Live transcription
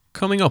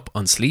coming up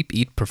on Sleep,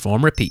 Eat,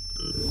 Perform, Repeat.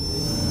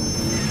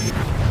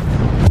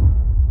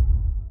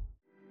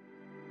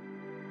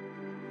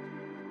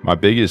 My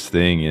biggest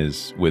thing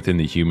is within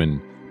the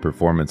human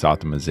performance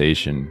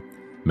optimization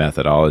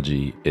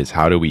methodology is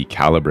how do we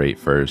calibrate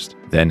first,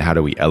 then how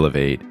do we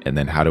elevate, and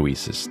then how do we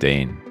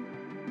sustain?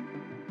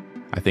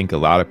 I think a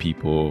lot of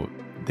people,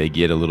 they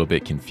get a little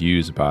bit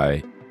confused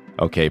by,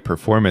 okay,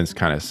 performance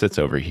kind of sits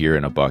over here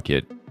in a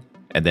bucket,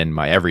 and then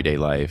my everyday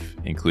life,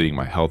 including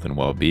my health and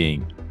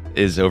well-being,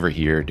 is over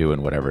here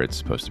doing whatever it's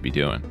supposed to be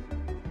doing.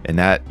 And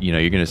that,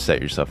 you're going to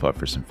set yourself up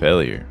for some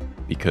failure,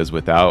 because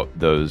without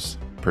those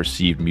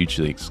perceived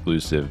mutually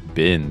exclusive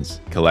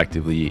bins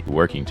collectively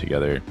working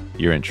together,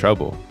 you're in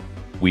trouble.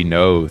 We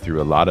know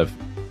through a lot of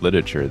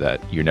literature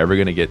that you're never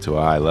going to get to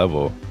a high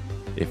level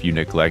if you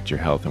neglect your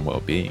health and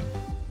well-being,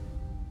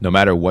 no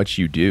matter what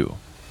you do.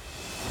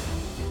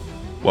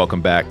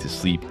 Welcome back to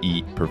Sleep,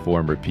 Eat,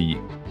 Perform, Repeat.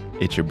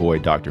 It's your boy,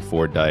 Dr.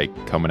 Ford Dyke,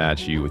 coming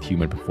at you with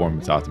human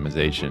performance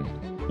optimization.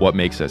 What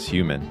makes us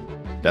human?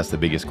 That's the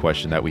biggest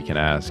question that we can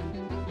ask.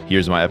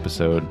 Here's my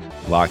episode.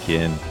 Lock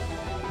in,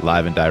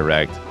 live and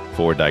direct,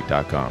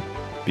 FordDyke.com.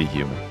 Be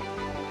human.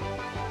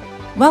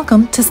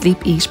 Welcome to Sleep,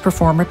 Eat,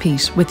 Perform,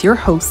 Repeat with your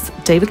hosts,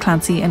 David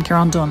Clancy and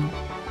Kieran Dunn.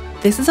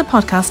 This is a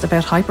podcast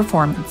about high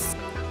performance.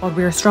 What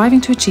we are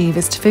striving to achieve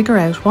is to figure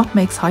out what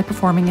makes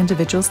high-performing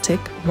individuals tick,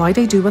 why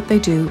they do what they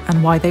do,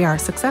 and why they are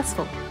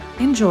successful.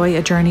 Enjoy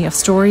a journey of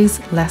stories,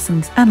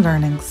 lessons, and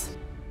learnings.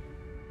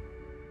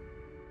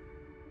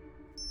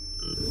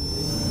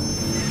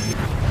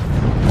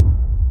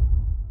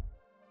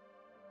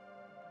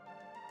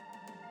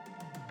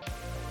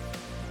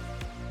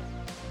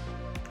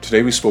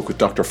 Today we spoke with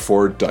Dr.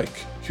 Ford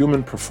Dyke,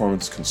 Human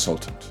Performance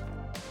Consultant.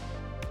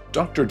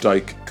 Dr.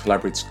 Dyke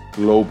collaborates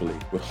globally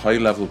with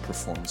high-level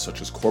performers such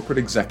as corporate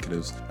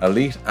executives,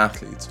 elite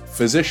athletes,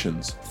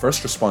 physicians,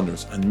 first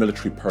responders, and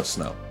military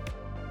personnel.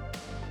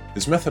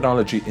 His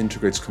methodology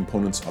integrates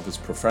components of his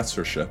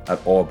professorship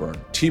at Auburn,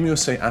 Team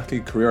USA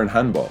athlete career in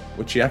handball,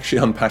 which he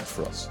actually unpacked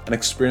for us, and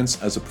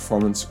experience as a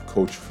performance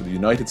coach for the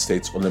United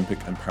States Olympic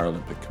and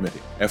Paralympic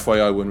Committee.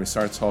 FYI, when we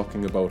start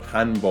talking about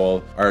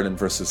handball, Ireland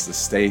versus the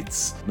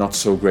States, not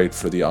so great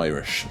for the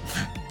Irish.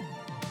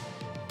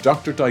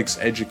 Dr. Dyke's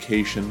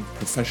education,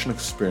 professional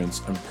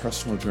experience, and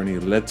personal journey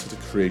led to the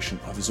creation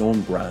of his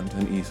own brand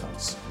and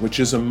ethos,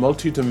 which is a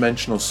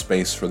multi-dimensional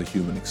space for the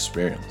human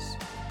experience.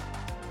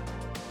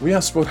 We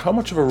asked about how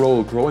much of a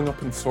role growing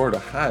up in Florida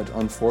had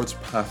on Ford's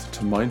path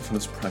to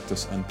mindfulness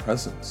practice and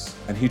presence,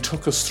 and he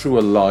took us through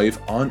a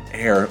live,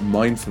 on-air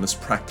mindfulness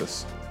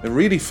practice. It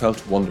really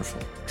felt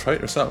wonderful. Try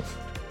it yourself.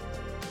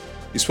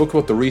 He spoke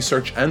about the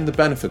research and the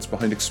benefits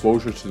behind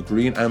exposure to the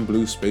green and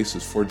blue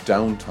spaces for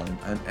downtime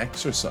and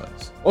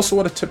exercise. Also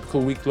what a typical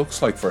week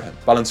looks like for him,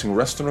 balancing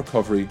rest and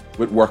recovery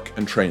with work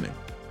and training.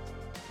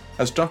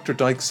 As Dr.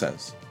 Dyke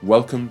says,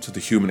 welcome to the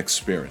human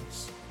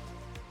experience.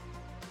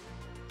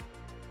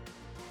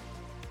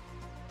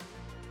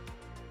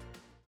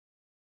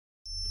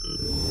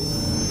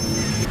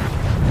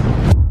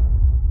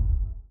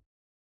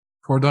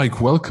 Ford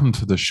Dyke, welcome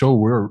to the show.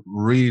 We're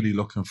really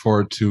looking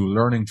forward to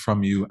learning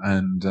from you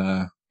and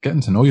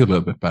getting to know you a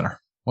little bit better.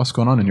 What's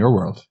going on in your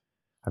world?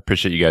 I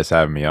appreciate you guys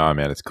having me on,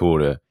 man. It's cool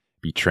to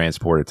be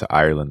transported to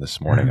Ireland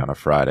this morning on a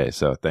Friday.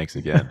 So thanks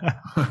again.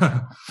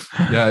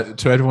 Yeah,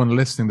 to everyone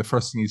listening, the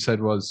first thing he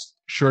said was,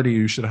 surely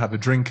you should have a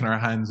drink in our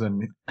hands.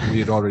 And we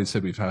had already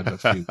said we've had a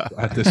few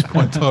at this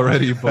point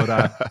already,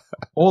 but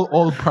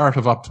all part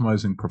of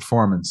optimizing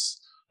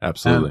performance.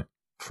 Absolutely.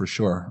 For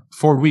sure.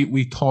 Ford,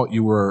 we thought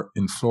you were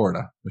in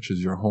Florida, which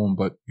is your home,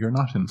 but you're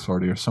not in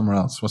Florida. You're somewhere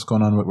else. What's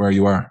going on with where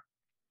you are?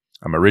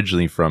 I'm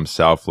originally from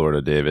South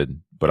Florida, David,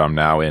 but I'm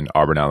now in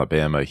Auburn,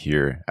 Alabama,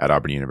 here at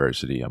Auburn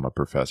University. I'm a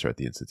professor at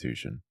the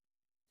institution.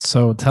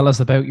 So tell us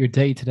about your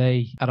day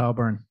today at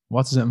Auburn.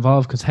 What does it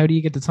involve? Because how do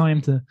you get the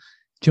time to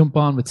jump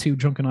on with two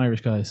drunken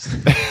Irish guys?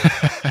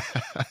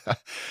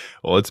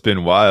 Well, it's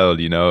been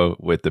wild,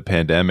 with the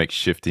pandemic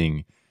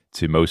shifting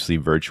to mostly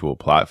virtual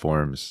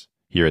platforms.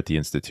 Here at the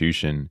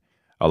institution,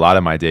 a lot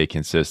of my day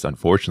consists,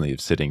 unfortunately, of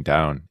sitting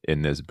down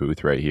in this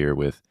booth right here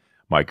with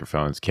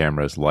microphones,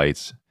 cameras,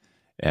 lights,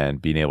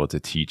 and being able to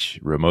teach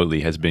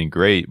remotely has been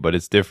great, but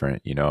it's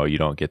different. You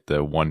don't get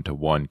the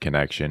one-to-one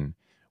connection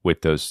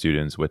with those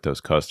students, with those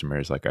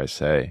customers, like I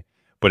say.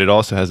 But it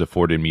also has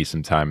afforded me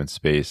some time and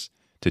space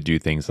to do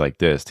things like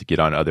this, to get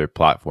on other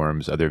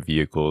platforms, other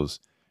vehicles,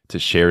 to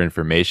share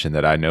information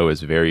that I know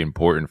is very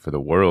important for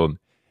the world.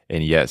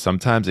 And yet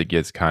sometimes it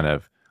gets kind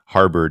of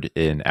harbored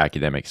in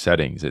academic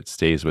settings. It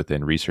stays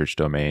within research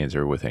domains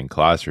or within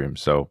classrooms.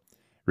 So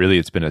really,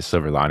 it's been a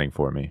silver lining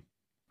for me.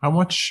 How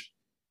much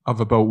of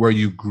about where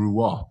you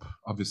grew up,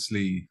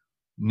 obviously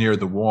near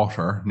the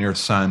water, near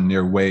sand,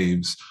 near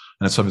waves,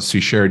 and it's obviously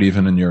shared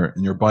even in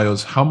your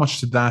bios, how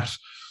much did that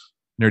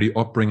nearly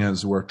upbringing,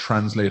 as it were,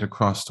 translate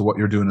across to what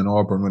you're doing in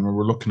Auburn when we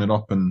were looking it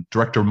up and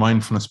Director of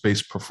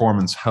Mindfulness-Based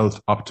Performance Health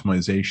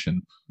Optimization?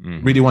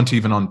 Really want to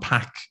even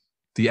unpack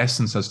the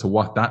essence as to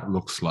what that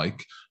looks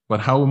like. But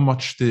how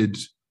much did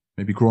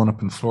maybe growing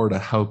up in Florida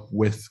help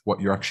with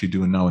what you're actually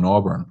doing now in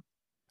Auburn?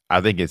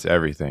 I think it's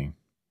everything.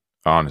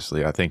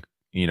 Honestly, I think,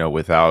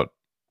 without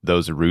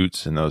those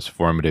roots and those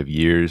formative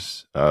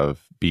years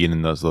of being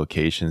in those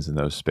locations and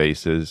those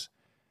spaces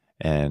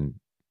and,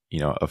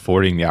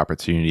 affording the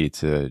opportunity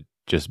to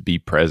just be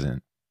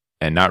present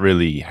and not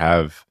really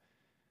have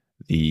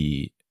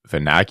the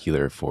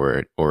vernacular for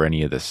it or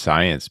any of the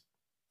science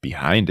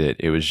behind it.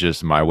 It was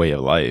just my way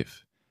of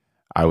life.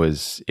 I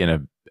was in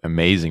an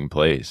amazing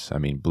place. I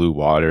mean, blue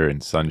water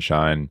and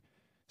sunshine,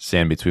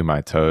 sand between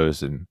my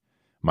toes and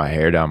my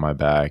hair down my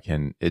back.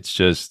 And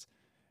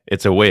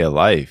it's a way of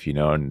life,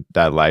 and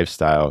that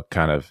lifestyle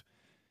kind of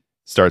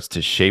starts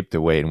to shape the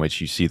way in which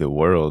you see the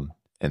world.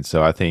 And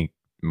so I think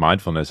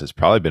mindfulness has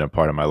probably been a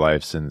part of my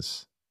life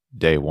since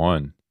day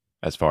one,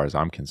 as far as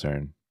I'm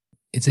concerned.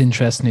 It's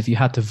interesting. If you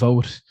had to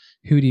vote,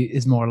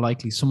 is more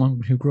likely,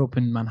 someone who grew up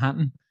in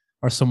Manhattan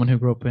or someone who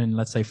grew up in,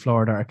 let's say,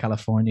 Florida or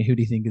California? Who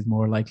do you think is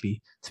more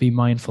likely to be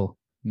mindful?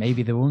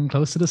 Maybe the one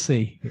close to the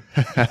sea.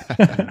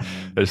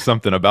 There's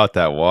something about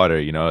that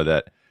water,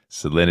 that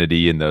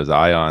salinity and those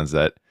ions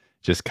that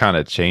just kind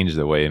of change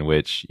the way in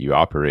which you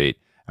operate.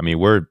 I mean,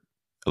 we're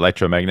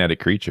electromagnetic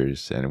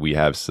creatures and we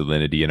have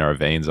salinity in our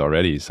veins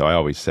already. So I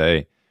always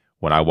say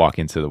when I walk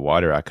into the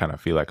water, I kind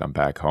of feel like I'm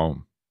back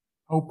home.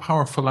 How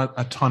powerful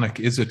a tonic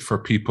is it for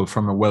people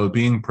from a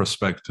well-being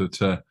perspective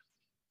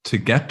to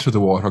get to the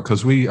water?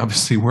 Because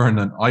we're in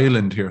an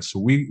island here, so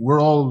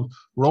we're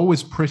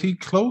always pretty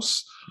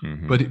close.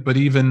 Mm-hmm. But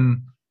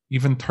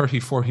even 30,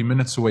 40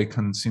 minutes away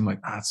can seem like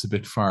it's a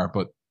bit far.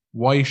 But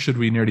why should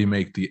we nearly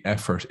make the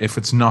effort if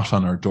it's not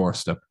on our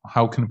doorstep?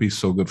 How can it be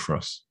so good for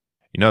us?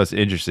 It's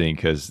interesting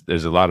because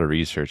there's a lot of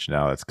research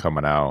now that's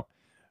coming out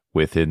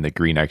within the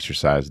green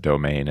exercise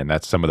domain, and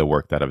that's some of the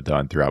work that I've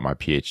done throughout my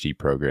PhD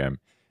program.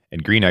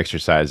 And green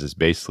exercise is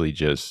basically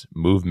just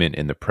movement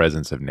in the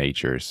presence of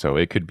nature. So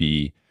it could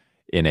be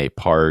in a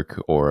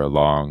park or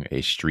along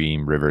a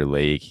stream, river,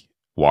 lake,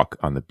 walk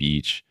on the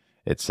beach,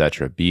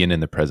 etc. Being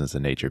in the presence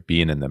of nature,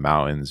 being in the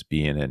mountains,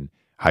 being in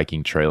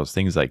hiking trails,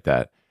 things like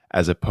that,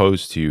 as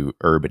opposed to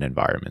urban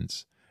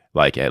environments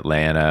like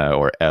Atlanta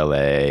or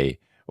LA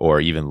or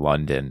even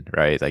London,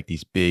 right? Like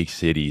these big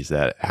cities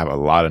that have a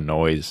lot of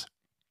noise,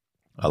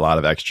 a lot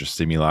of extra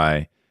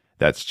stimuli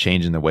that's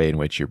changing the way in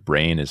which your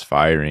brain is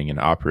firing and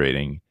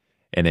operating,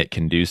 and it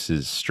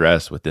conduces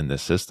stress within the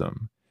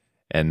system.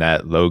 And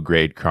that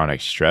low-grade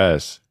chronic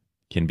stress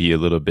can be a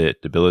little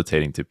bit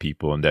debilitating to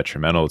people and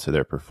detrimental to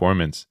their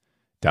performance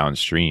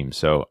downstream.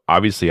 So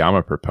obviously I'm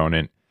a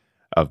proponent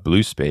of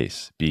blue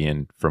space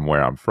being from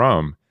where I'm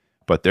from,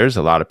 but there's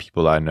a lot of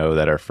people I know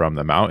that are from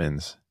the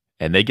mountains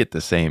and they get the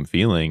same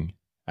feeling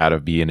out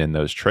of being in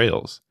those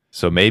trails.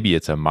 So maybe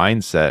it's a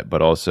mindset,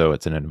 but also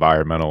it's an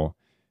environmental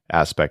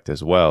aspect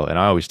as well. And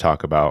I always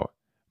talk about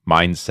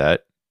mindset,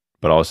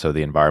 but also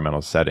the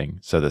environmental setting.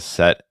 So the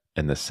set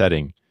and the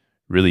setting,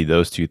 really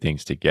those two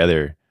things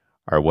together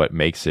are what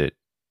makes it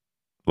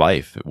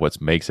life,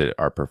 what makes it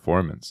our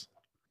performance.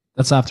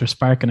 That's after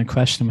sparking a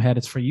question in my head.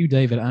 It's for you,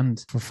 David,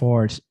 and for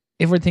Ford.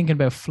 If we're thinking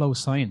about flow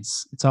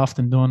science, it's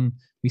often done,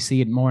 we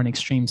see it more in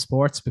extreme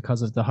sports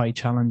because of the high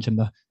challenge and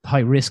the high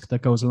risk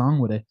that goes along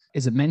with it.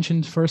 Is it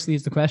mentioned firstly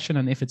is the question?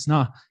 And if it's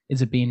not,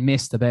 is it being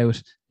missed about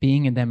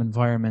being in them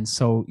environments?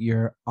 So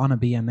you're on a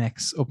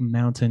BMX up a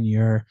mountain,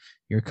 you're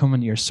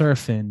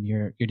surfing,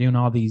 you're doing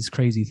all these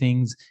crazy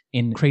things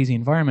in crazy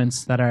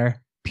environments that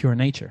are pure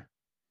nature.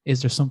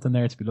 Is there something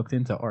there to be looked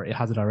into, or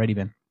has it already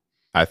been?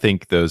 I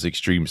think those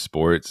extreme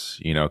sports,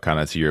 kind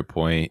of to your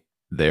point,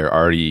 they're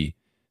already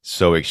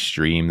so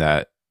extreme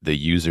that the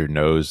user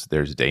knows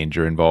there's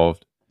danger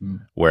involved.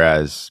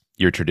 Whereas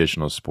your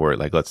traditional sport,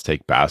 like let's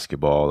take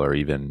basketball or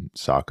even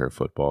soccer,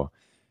 football,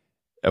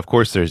 of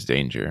course there's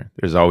danger.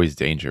 There's always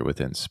danger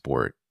within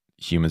sport.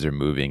 Humans are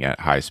moving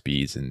at high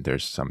speeds and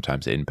there's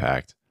sometimes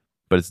impact,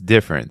 but it's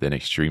different than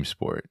extreme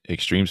sport.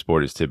 Extreme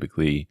sport is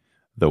typically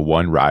the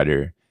one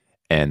rider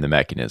and the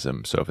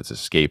mechanism. So if it's a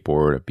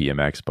skateboard, a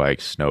BMX bike,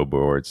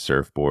 snowboard,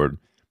 surfboard,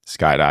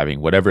 skydiving,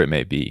 whatever it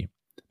may be,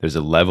 there's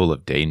a level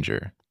of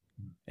danger.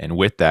 And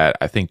with that,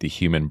 I think the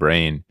human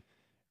brain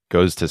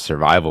goes to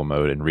survival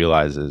mode and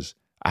realizes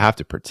I have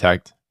to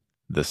protect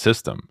the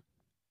system.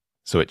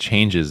 So it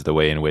changes the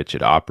way in which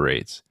it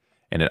operates,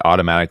 and it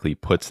automatically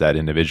puts that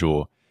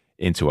individual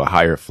into a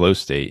higher flow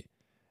state,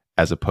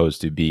 as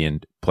opposed to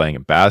playing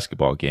a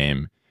basketball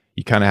game.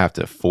 You kind of have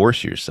to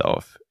force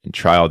yourself and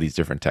try all these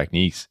different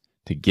techniques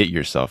to get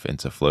yourself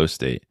into flow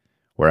state.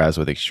 Whereas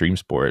with extreme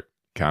sport,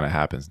 it kind of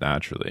happens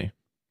naturally.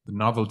 The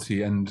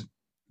novelty and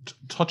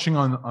touching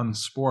on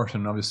sport,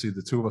 and obviously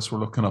the two of us were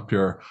looking up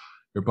your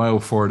bio,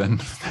 Ford,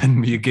 and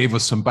then you gave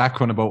us some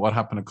background about what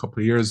happened a couple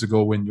of years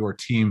ago when your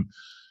team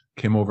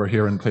came over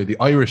here and played the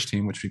Irish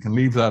team, which we can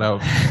leave that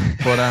out.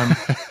 But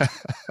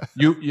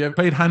you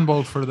played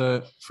handball for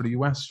the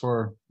US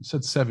for, you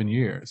said, 7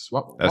 years.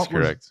 That's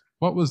correct.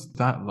 What was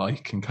that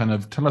like? And kind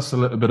of tell us a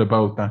little bit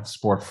about that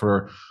sport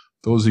for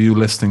those of you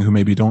listening who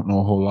maybe don't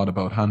know a whole lot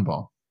about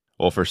handball.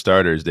 Well, for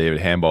starters,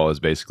 David, handball is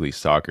basically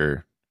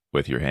soccer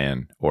with your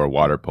hand, or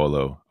water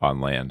polo on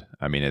land.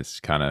 I mean,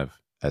 it's kind of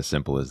as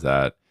simple as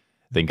that.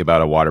 Think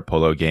about a water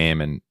polo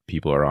game and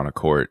people are on a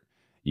court.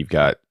 You've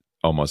got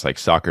almost like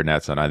soccer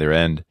nets on either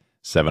end,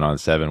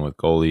 7-on-7 with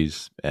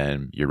goalies,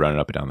 and you're running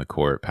up and down the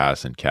court,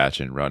 passing,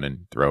 catching,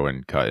 running,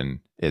 throwing,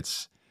 cutting.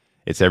 It's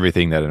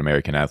everything that an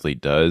American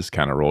athlete does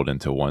kind of rolled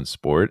into one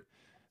sport.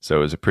 So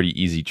it was a pretty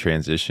easy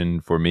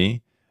transition for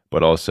me,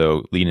 but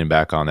also leaning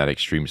back on that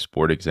extreme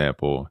sport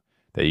example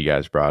that you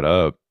guys brought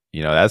up,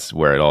 that's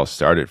where it all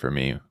started for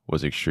me,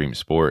 was extreme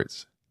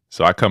sports.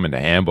 So I come into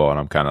handball and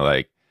I'm kind of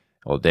like,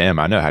 well, damn,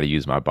 I know how to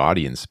use my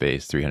body in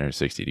space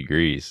 360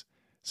 degrees.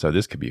 So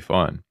this could be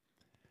fun.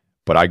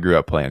 But I grew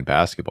up playing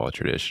basketball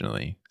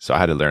traditionally. So I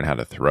had to learn how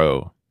to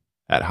throw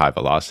at high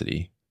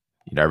velocity.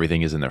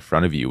 Everything is in the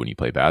front of you when you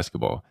play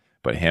basketball,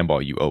 but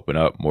handball, you open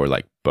up more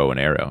like bow and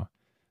arrow.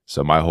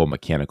 So my whole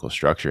mechanical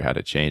structure had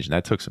to change, and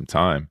that took some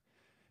time.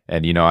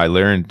 And,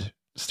 I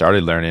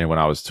started learning when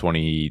I was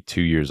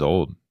 22 years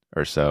old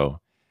or so.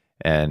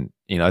 And,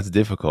 it's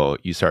difficult.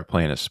 You start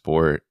playing a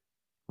sport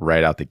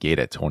right out the gate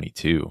at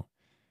 22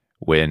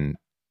 when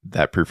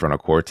that prefrontal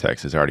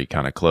cortex is already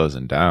kind of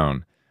closing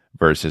down,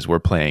 versus we're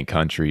playing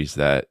countries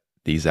that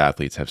these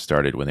athletes have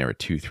started when they were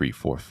 2, 3,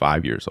 4,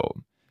 5 years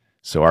old.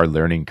 So our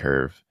learning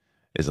curve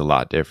is a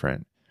lot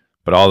different.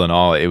 But all in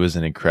all, it was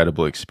an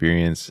incredible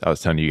experience. I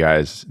was telling you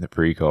guys in the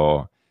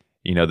pre-call,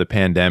 the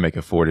pandemic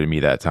afforded me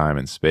that time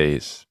and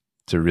space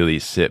to really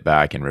sit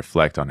back and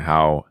reflect on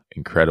how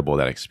incredible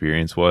that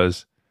experience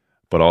was,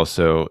 but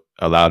also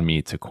allowed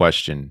me to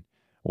question,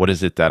 what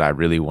is it that I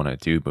really want to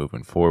do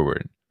moving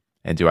forward?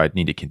 And do I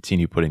need to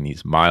continue putting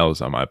these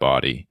miles on my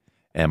body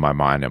and my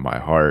mind and my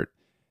heart?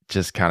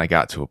 Just kind of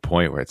got to a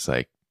point where it's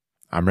like,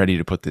 I'm ready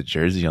to put the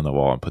jersey on the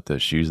wall and put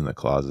those shoes in the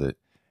closet.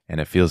 And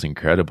it feels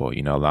incredible.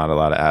 Not a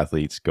lot of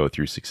athletes go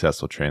through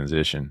successful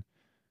transition,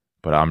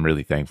 but I'm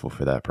really thankful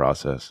for that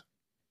process.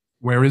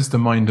 Where is the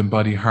mind and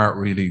body heart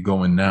really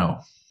going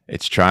now?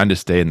 It's trying to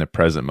stay in the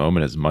present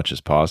moment as much as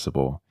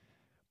possible.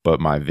 But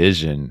my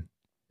vision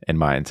and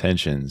my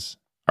intentions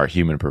are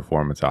human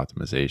performance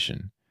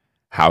optimization.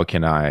 How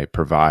can I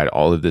provide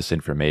all of this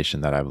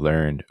information that I've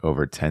learned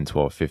over 10,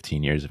 12,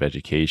 15 years of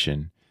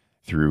education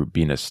through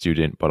being a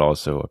student, but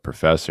also a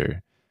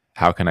professor?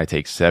 How can I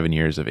take 7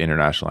 years of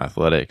international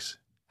athletics?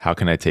 How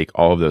can I take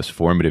all of those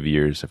formative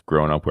years of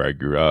growing up where I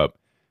grew up,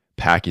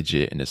 package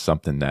it into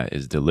something that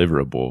is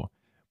deliverable,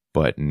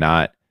 but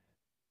not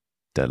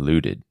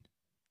diluted?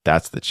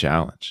 That's the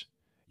challenge.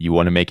 You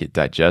want to make it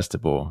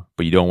digestible,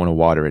 but you don't want to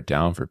water it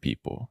down for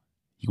people.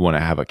 You want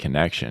to have a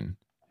connection.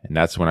 And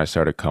that's when I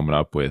started coming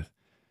up with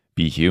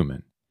Be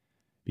Human.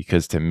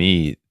 Because to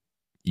me,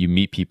 you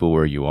meet people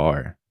where you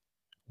are.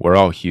 We're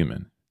all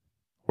human.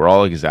 We're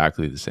all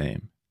exactly the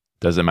same.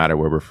 Doesn't matter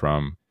where we're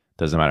from.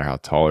 Doesn't matter how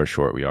tall or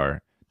short we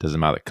are. Doesn't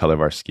matter the color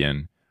of our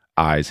skin,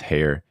 eyes,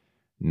 hair.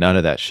 None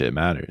of that shit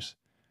matters.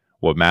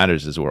 What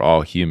matters is we're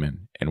all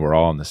human and we're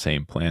all on the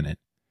same planet.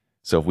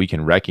 So if we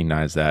can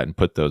recognize that and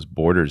put those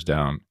borders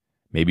down,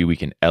 maybe we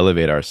can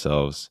elevate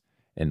ourselves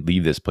and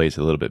leave this place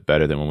a little bit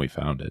better than when we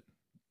found it.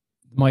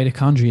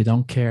 Mitochondria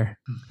don't care.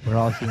 We're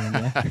all human,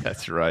 yeah.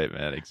 That's right,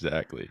 man.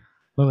 Exactly.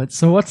 Love it.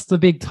 So what's the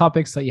big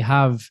topics that you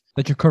have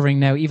that you're covering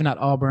now, even at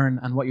Auburn,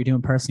 and what you're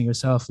doing personally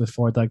yourself with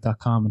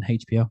ForwardDike.com and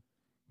HBO?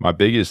 My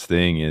biggest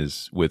thing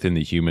is within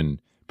the human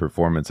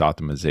performance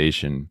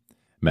optimization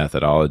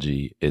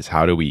methodology is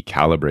how do we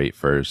calibrate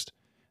first,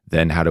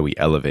 then how do we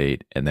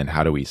elevate, and then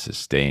how do we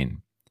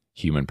sustain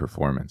human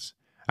performance?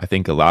 I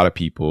think a lot of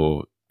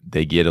people,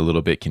 they get a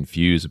little bit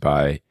confused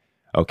by,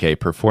 okay,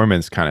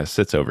 performance kind of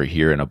sits over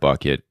here in a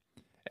bucket,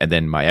 and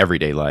then my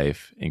everyday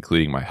life,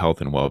 including my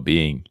health and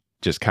well-being,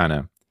 just kind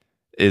of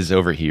is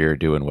over here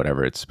doing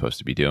whatever it's supposed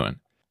to be doing.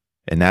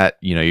 And that,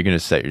 you're going to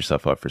set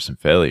yourself up for some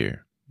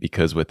failure,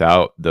 because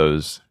without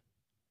those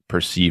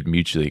perceived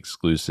mutually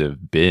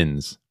exclusive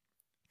bins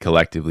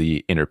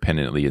collectively,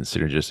 independently, and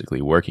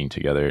synergistically working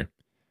together,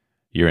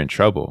 you're in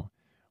trouble.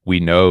 We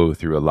know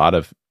through a lot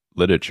of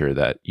literature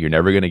that you're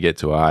never going to get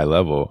to a high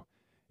level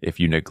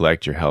if you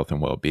neglect your health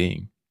and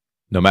well-being,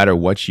 no matter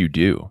what you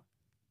do.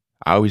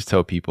 I always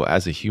tell people,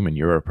 as a human,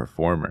 you're a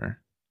performer.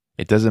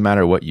 It doesn't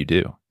matter what you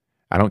do.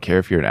 I don't care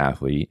if you're an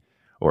athlete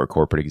or a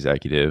corporate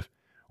executive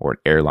or an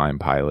airline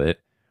pilot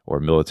or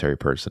military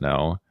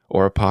personnel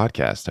or a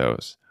podcast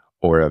host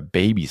or a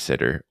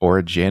babysitter or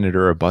a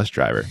janitor or a bus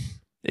driver.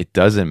 It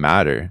doesn't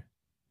matter.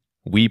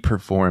 We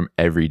perform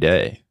every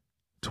day,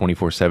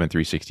 24/7,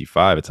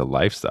 365. It's a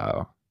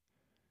lifestyle.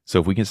 So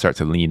if we can start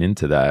to lean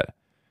into that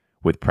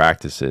with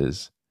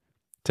practices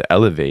to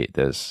elevate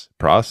this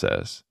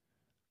process,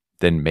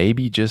 then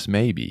maybe, just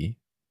maybe,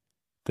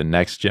 the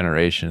next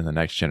generation and the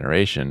next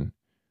generation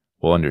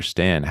will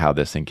understand how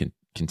this thing can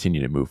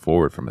continue to move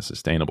forward from a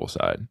sustainable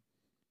side.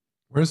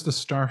 Where's the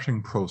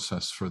starting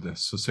process for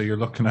this? So say you're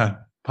looking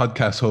at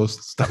podcast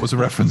hosts. That was a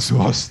reference to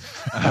us.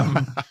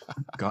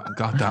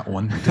 Got that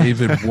one.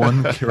 David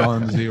 1,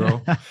 Kieran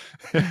 0.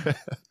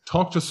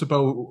 Talk to us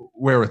about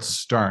where it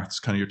starts.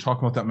 Kind of, you're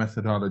talking about that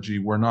methodology.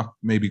 We're not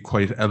maybe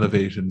quite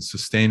elevated and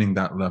sustaining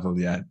that level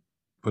yet,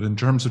 but in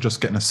terms of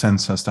just getting a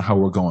sense as to how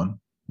we're going,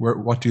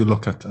 what do you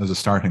look at as a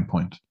starting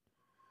point?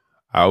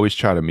 I always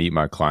try to meet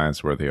my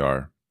clients where they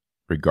are,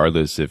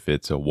 regardless if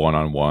it's a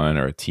one-on-one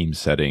or a team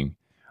setting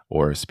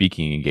or a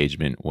speaking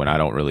engagement when I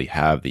don't really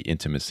have the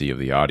intimacy of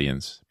the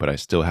audience, but I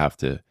still have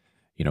to,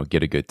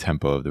 get a good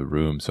tempo of the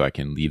room so I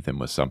can leave them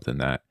with something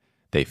that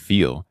they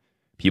feel.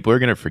 People are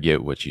going to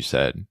forget what you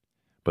said,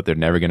 but they're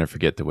never going to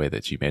forget the way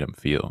that you made them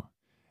feel.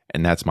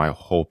 And that's my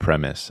whole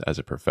premise as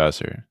a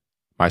professor.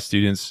 My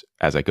students,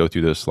 as I go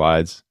through those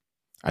slides,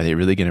 are they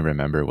really going to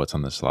remember what's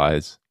on the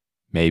slides?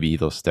 Maybe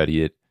they'll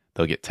study it,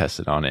 they'll get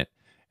tested on it,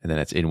 and then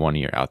it's in one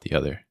ear, out the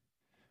other.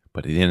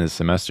 But at the end of the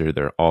semester,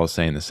 they're all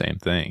saying the same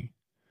thing.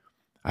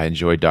 I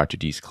enjoyed Dr.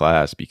 D's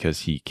class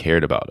because he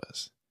cared about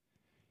us.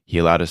 He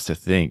allowed us to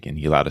think, and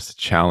he allowed us to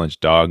challenge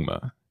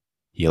dogma.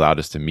 He allowed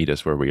us to meet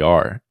us where we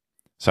are.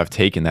 So I've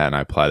taken that and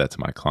I apply that to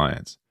my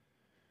clients.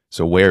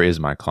 So where is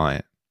my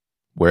client?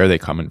 Where are they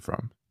coming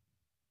from?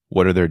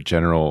 What are their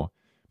general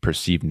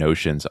perceived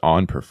notions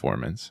on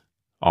performance,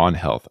 on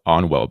health,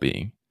 on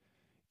well-being?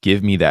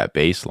 Give me that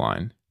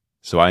baseline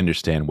so I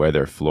understand where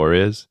their floor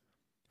is.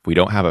 If we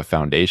don't have a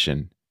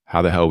foundation,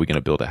 how the hell are we going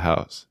to build a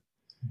house?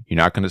 You're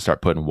not going to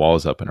start putting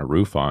walls up and a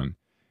roof on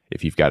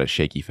if you've got a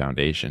shaky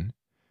foundation.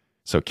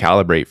 So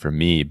calibrate for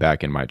me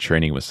back in my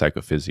training with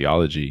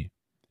psychophysiology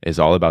is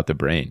all about the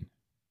brain.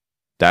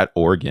 That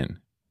organ,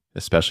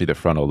 especially the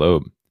frontal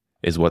lobe,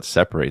 is what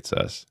separates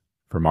us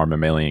from our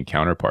mammalian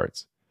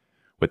counterparts.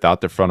 Without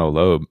the frontal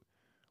lobe,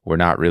 we're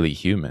not really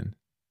human.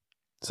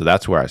 So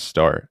that's where I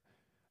start.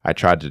 I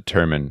try to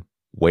determine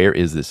where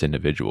is this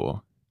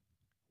individual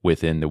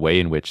within the way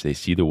in which they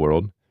see the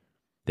world,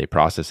 they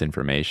process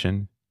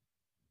information,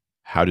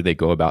 how do they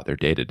go about their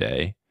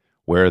day-to-day,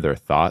 where are their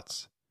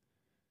thoughts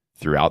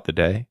throughout the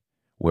day,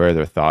 where are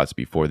their thoughts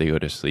before they go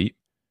to sleep,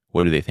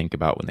 what do they think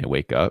about when they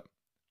wake up?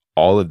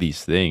 All of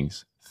these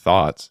things,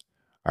 thoughts,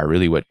 are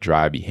really what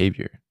drive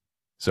behavior.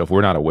 So if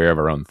we're not aware of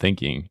our own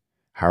thinking,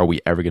 how are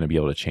we ever going to be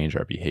able to change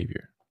our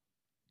behavior?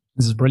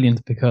 This is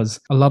brilliant because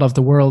a lot of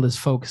the world is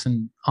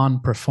focusing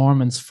on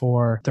performance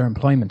for their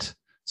employment.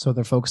 So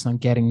they're focused on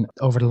getting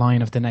over the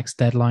line of the next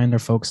deadline. They're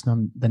focused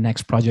on the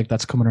next project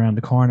that's coming around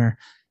the corner,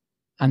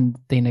 and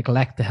they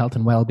neglect the health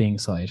and well-being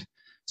side.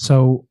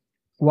 So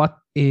what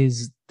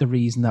is the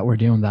reason that we're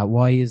doing that?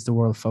 Why is the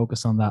world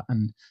focused on that?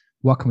 And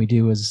what can we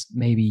do as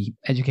maybe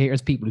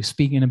educators, people who are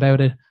speaking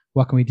about it?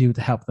 What can we do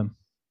to help them?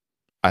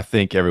 I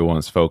think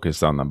everyone's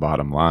focused on the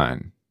bottom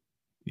line.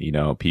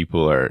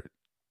 People are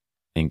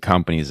in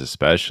companies,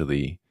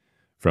 especially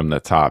from the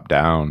top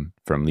down,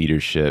 from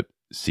leadership,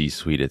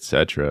 C-suite,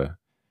 etc.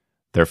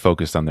 They're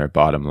focused on their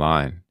bottom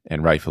line,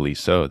 and rightfully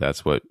so.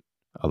 That's what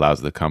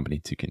allows the company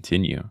to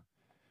continue.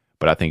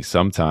 But I think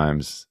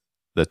sometimes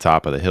the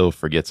top of the hill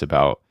forgets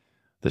about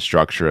the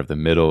structure of the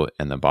middle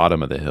and the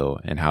bottom of the hill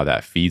and how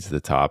that feeds the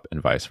top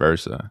and vice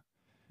versa.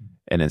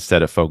 And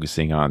instead of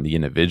focusing on the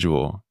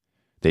individual,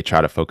 they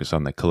try to focus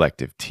on the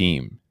collective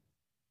team.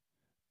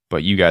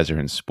 But you guys are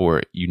in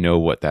sport. You know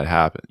what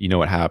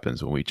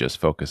happens when we just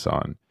focus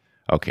on,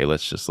 okay,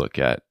 let's just look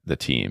at the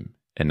team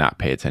and not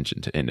pay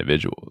attention to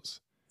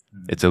individuals.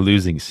 It's a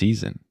losing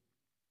season.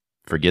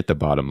 Forget the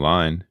bottom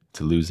line.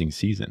 It's a losing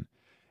season.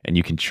 And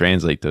you can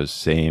translate those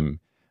same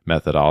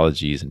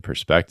methodologies and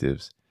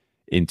perspectives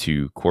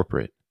into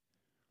corporate,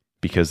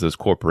 because those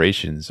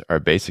corporations are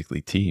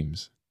basically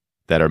teams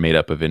that are made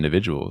up of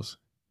individuals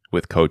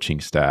with coaching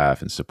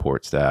staff and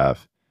support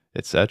staff,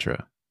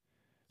 etc.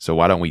 So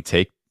why don't we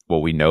take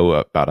what we know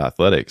about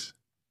athletics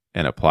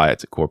and apply it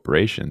to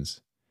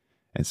corporations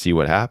and see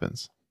what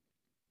happens?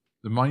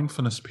 The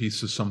mindfulness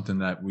piece is something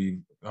that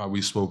we've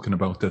spoken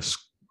about this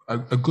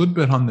a good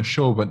bit on the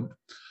show, but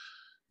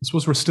I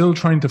suppose we're still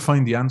trying to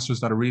find the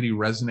answers that are really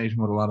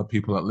resonating with a lot of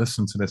people that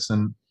listen to this.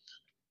 And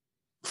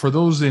for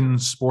those in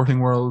sporting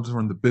world or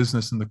in the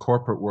business and the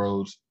corporate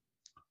world,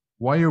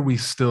 why are we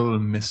still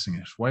missing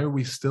it? Why are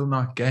we still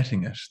not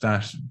getting it?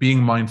 That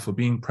being mindful,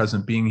 being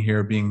present, being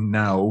here, being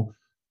now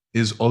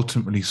is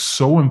ultimately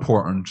so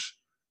important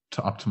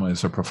to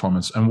optimize our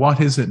performance. And what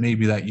is it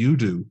maybe that you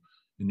do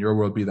in your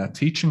world, be that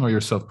teaching or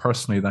yourself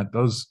personally, that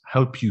does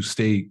help you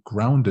stay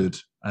grounded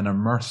and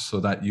immersed so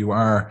that you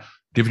are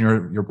giving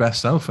your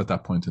best self at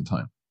that point in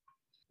time?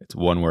 It's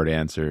one word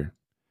answer: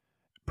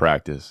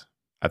 practice.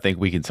 I think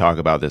we can talk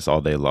about this all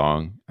day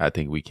long. I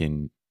think we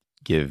can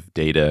give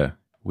data,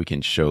 we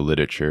can show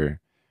literature,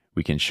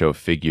 we can show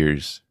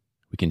figures,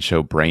 we can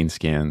show brain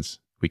scans,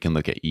 we can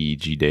look at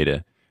EEG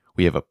data.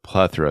 We have a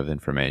plethora of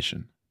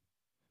information,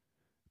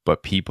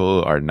 but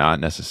people are not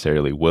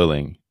necessarily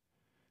willing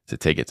to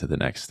take it to the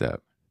next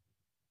step.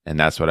 And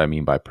that's what I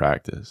mean by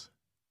practice.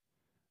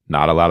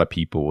 Not a lot of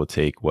people will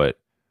take what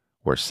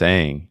we're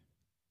saying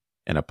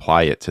and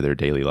apply it to their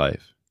daily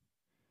life.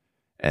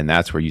 And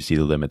that's where you see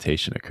the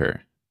limitation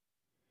occur.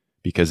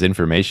 Because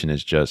information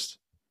is just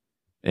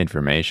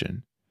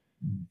information.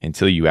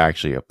 Until you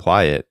actually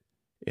apply it,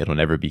 it'll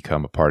never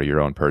become a part of your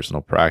own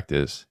personal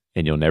practice,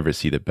 and you'll never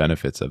see the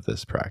benefits of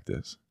this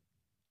practice.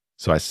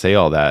 So I say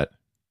all that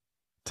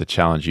to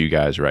challenge you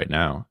guys right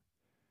now.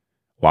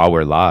 While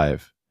we're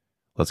live,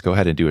 let's go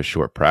ahead and do a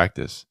short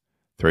practice.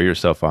 Throw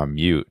yourself on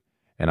mute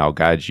and I'll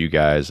guide you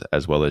guys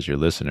as well as your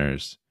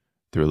listeners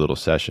through a little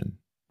session,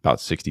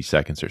 about 60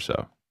 seconds or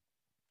so.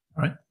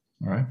 All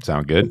right.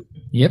 Sound good?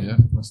 Yep. Yeah,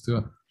 let's do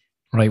it.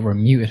 Right, we're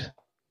muted.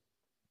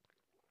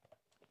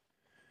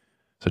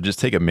 So just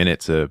take a minute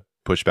to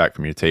push back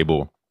from your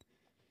table,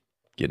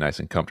 get nice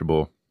and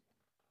comfortable.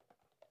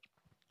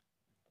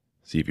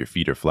 See if your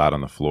feet are flat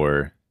on the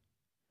floor,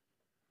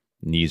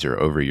 knees are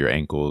over your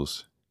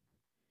ankles,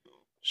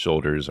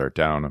 shoulders are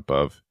down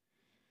above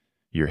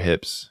your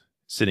hips,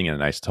 sitting in a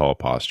nice tall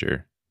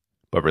posture,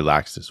 but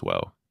relaxed as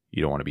well.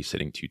 You don't want to be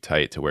sitting too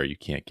tight to where you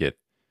can't get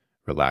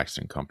relaxed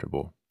and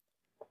comfortable.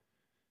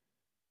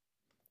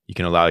 You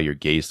can allow your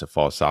gaze to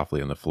fall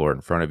softly on the floor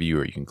in front of you,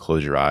 or you can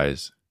close your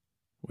eyes,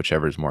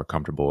 whichever is more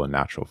comfortable and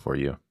natural for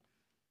you.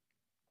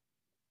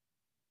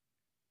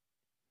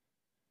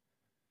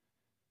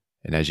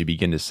 And as you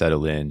begin to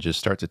settle in, just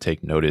start to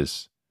take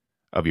notice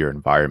of your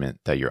environment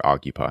that you're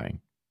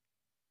occupying.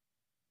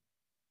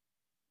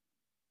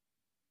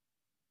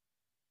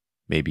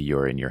 Maybe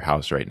you're in your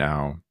house right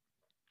now,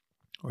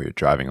 or you're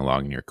driving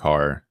along in your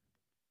car.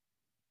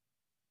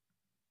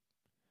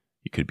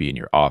 You could be in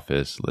your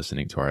office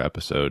listening to our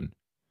episode.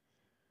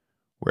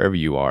 Wherever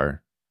you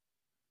are,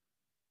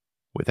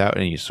 without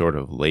any sort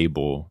of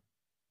label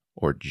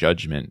or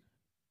judgment,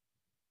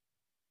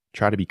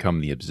 try to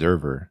become the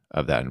observer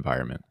of that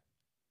environment.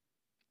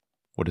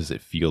 What does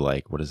it feel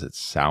like? What does it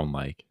sound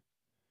like?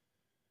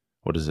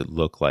 What does it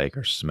look like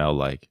or smell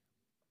like?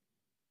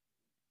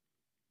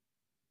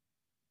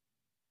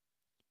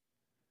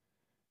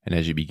 And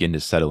as you begin to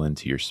settle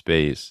into your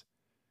space,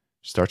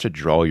 start to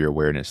draw your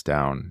awareness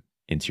down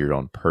into your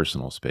own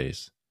personal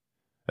space,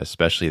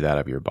 especially that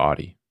of your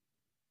body.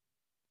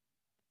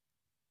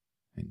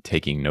 And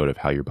taking note of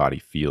how your body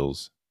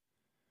feels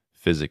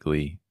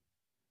physically,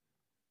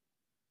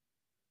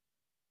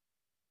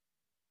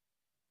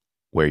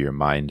 where your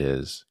mind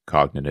is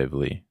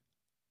cognitively,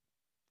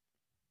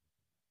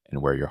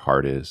 and where your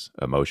heart is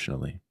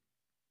emotionally.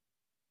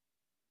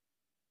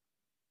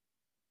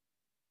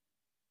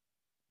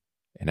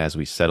 And as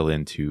we settle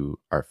into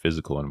our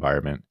physical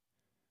environment,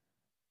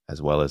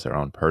 as well as our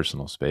own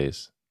personal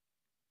space,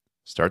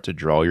 start to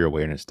draw your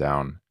awareness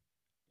down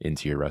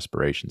into your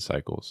respiration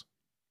cycles.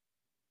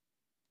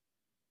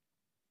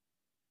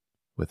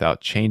 Without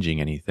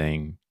changing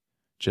anything,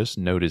 just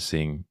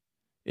noticing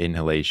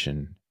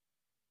inhalation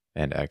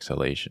and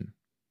exhalation.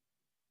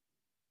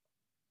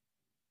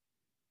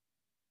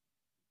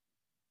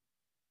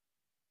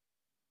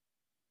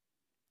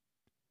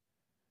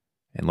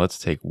 And let's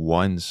take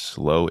one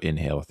slow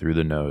inhale through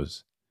the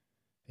nose,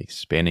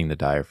 expanding the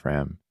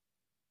diaphragm,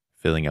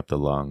 filling up the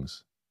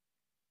lungs,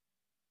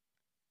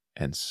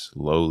 and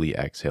slowly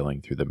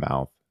exhaling through the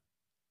mouth,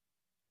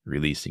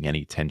 releasing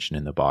any tension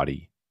in the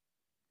body,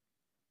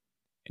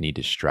 any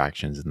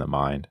distractions in the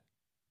mind,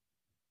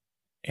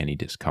 any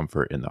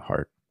discomfort in the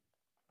heart.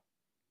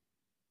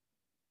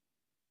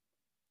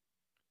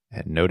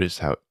 And notice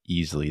how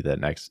easily that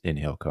next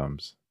inhale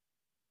comes.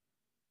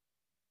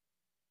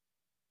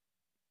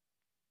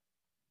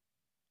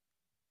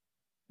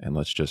 And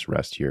let's just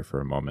rest here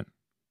for a moment.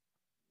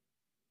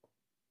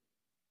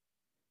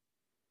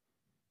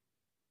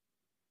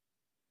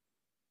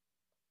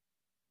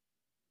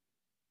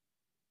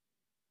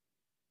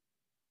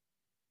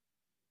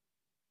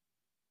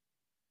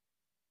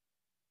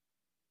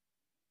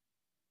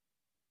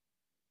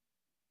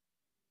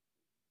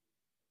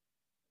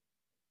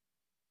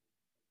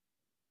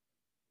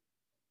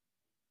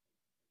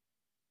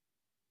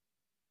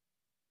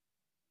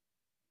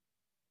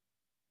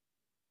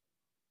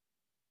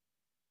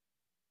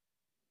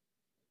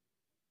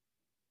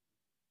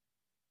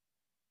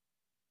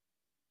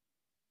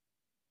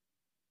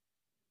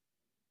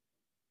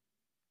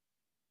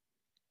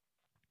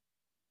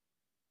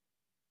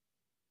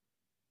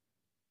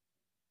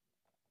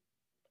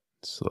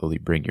 Slowly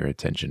bring your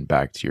attention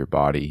back to your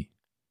body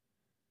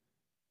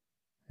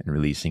and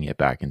releasing it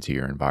back into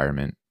your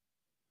environment.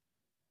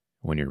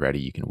 When you're ready,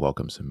 you can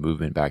welcome some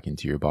movement back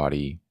into your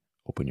body,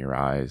 open your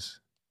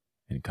eyes,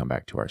 and come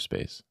back to our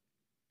space.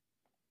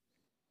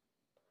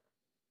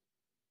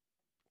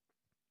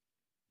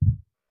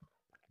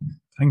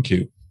 Thank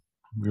you.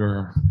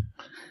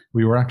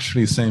 We were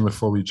actually saying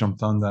before we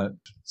jumped on that.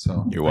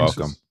 So You're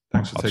welcome.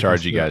 Thanks for I'll taking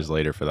charge us you through guys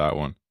later for that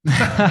one.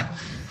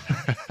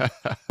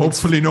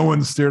 Hopefully no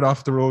one steered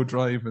off the road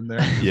driving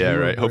there. Yeah,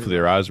 right. Hopefully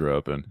their eyes were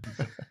open.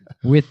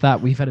 With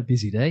that, we've had a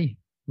busy day.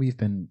 We've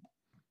been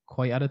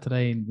quite at it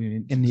today. We've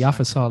been in the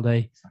office all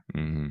day.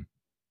 Mm-hmm.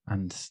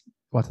 And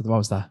what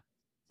was that?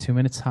 2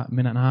 minutes,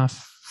 minute and a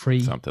half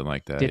free. Something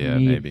like that. Didn't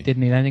need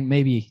anything.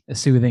 Maybe a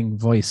soothing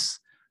voice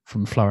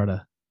from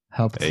Florida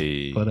helped.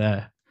 Hey,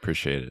 But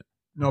appreciate it.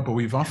 No, but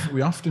we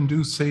often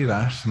do say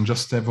that, and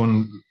just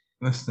everyone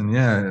listening,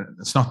 yeah,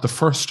 it's not the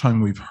first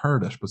time we've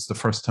heard it, but it's the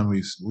first time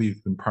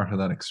we've been part of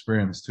that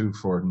experience too,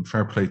 Ford, and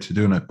fair play to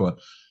doing it. But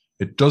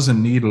it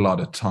doesn't need a lot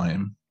of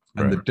time,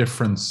 and Right. the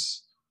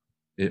difference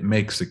it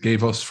makes, it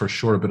gave us for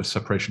sure a bit of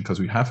separation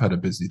because we have had a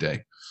busy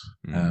day.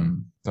 Mm-hmm.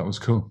 That was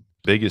cool.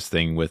 Biggest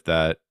thing with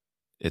that,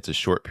 it's a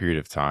short period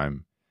of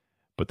time,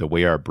 But the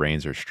way our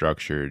brains are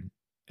structured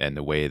and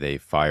the way they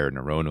fire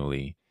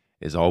neuronally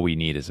is all we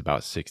need is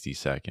about 60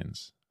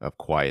 seconds of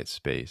quiet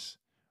space.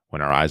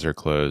 When our eyes are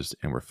closed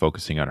and we're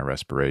focusing on our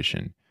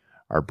respiration,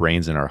 our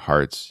brains and our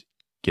hearts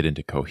get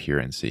into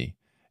coherency.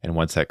 And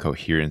once that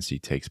coherency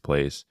takes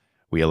place,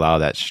 we allow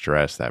that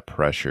stress, that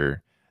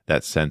pressure,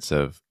 that sense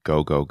of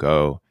go, go,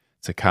 go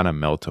to kind of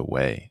melt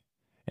away.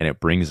 And it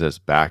brings us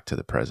back to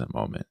the present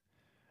moment.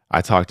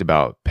 I talked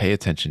about pay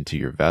attention to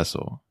your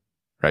vessel,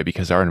 right?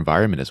 Because our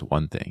environment is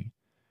one thing,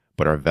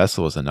 but our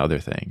vessel is another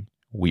thing.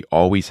 We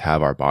always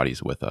have our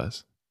bodies with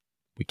us.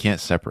 We can't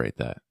separate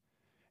that.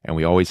 And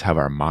we always have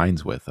our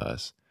minds with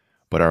us.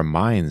 But our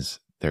minds,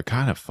 they're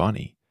kind of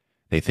funny.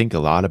 They think a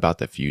lot about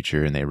the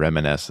future and they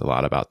reminisce a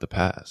lot about the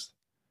past.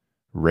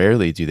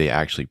 Rarely do they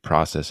actually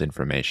process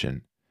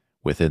information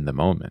within the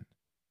moment.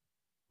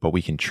 But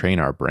we can train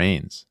our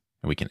brains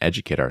and we can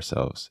educate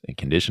ourselves and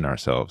condition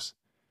ourselves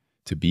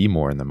to be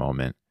more in the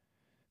moment,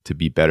 to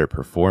be better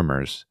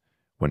performers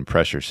when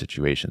pressure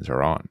situations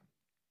are on.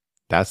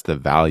 That's the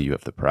value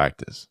of the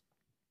practice.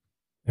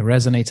 It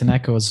resonates and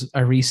echoes.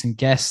 Our recent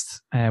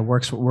guest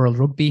works with World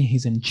Rugby.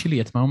 He's in Chile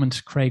at the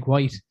moment, Craig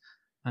White.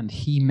 And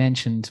he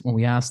mentioned when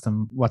we asked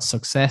him what's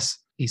success,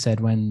 he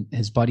said when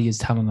his body is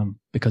telling him,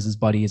 because his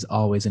body is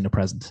always in the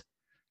present.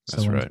 So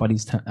That's when right. his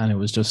body's, and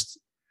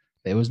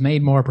it was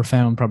made more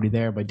profound probably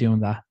there by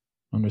doing that.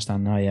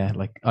 Understand now, yeah.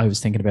 Like I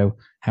was thinking about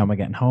how am I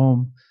getting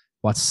home?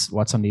 What's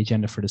on the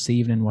agenda for this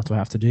evening? What do I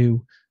have to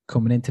do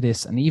coming into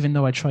this? And even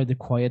though I tried to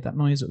quiet that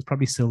noise, it was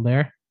probably still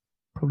there.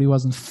 Probably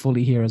wasn't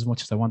fully here as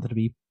much as I wanted to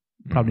be.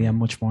 Probably am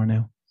much more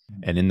now.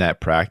 And in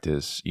that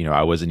practice,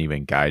 I wasn't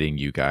even guiding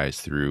you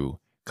guys through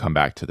come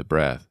back to the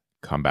breath,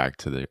 come back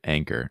to the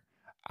anchor.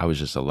 I was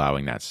just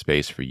allowing that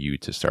space for you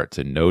to start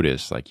to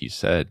notice, like you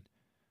said,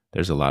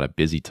 there's a lot of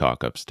busy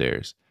talk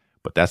upstairs.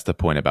 But that's the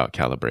point about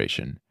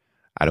calibration.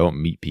 I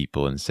don't meet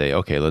people and say,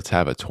 okay, let's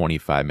have a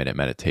 25-minute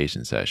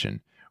meditation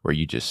session where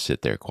you just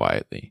sit there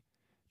quietly.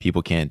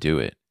 People can't do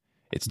it.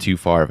 It's too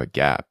far of a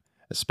gap,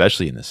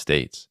 especially in the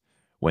States,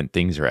 when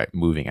things are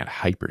moving at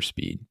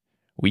hyperspeed.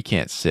 We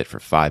can't sit for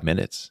 5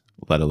 minutes,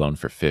 let alone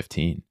for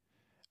 15.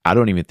 I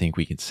don't even think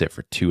we can sit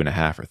for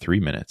 2.5 or 3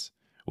 minutes,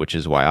 which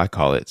is why I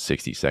call it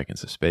 60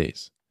 seconds of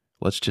space.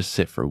 Let's just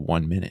sit for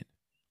 1 minute.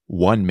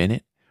 1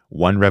 minute,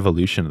 one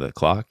revolution of the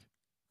clock.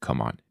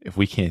 Come on. If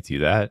we can't do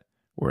that,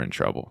 we're in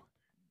trouble.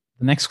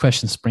 The next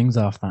question springs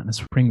off that, and it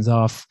springs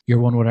off your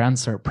one word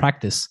answer,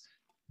 practice.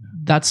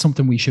 That's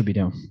something we should be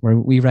doing, where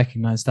we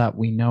recognize that,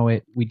 we know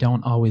it, we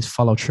don't always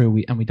follow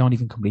through, and we don't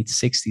even complete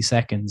 60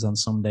 seconds on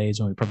some days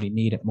when we probably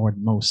need it more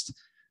than most.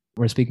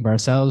 We're speaking for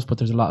ourselves, but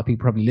there's a lot of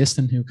people probably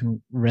listening who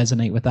can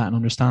resonate with that and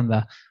understand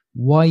that.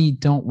 Why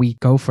don't we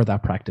go for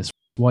that practice?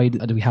 Why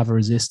do we have a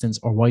resistance,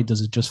 or why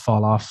does it just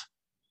fall off?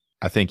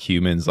 I think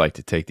humans like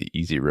to take the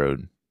easy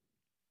road.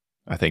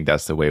 I think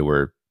that's the way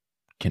we're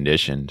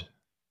conditioned,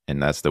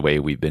 and that's the way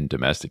we've been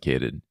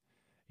domesticated.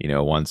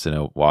 Once in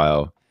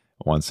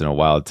a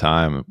wild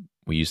time,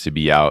 we used to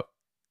be out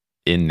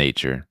in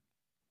nature,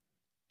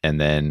 and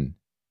then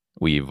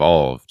we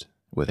evolved,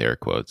 with air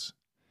quotes.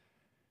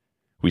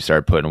 We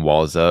started putting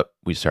walls up.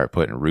 We started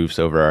putting roofs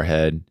over our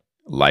head,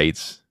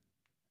 lights,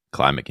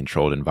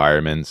 climate-controlled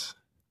environments.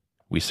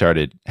 We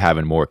started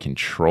having more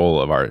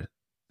control of our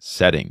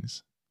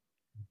settings.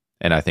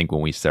 And I think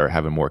when we start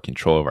having more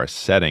control of our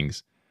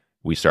settings,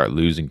 we start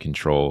losing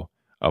control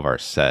of our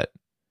set.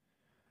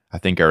 I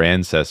think our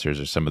ancestors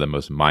are some of the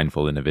most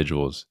mindful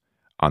individuals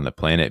on the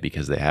planet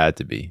because they had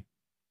to be.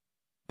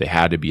 They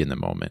had to be in the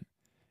moment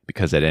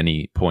because at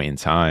any point in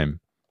time,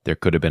 there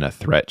could have been a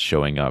threat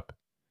showing up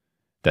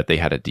that they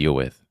had to deal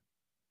with,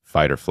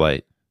 fight or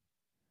flight.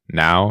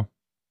 Now,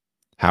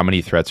 how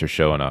many threats are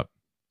showing up?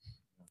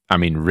 I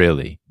mean,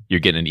 really, you're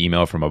getting an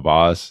email from a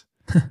boss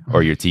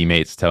or your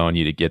teammates telling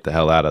you to get the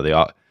hell out of the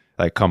office.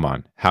 Like, come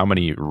on, how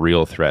many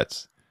real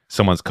threats?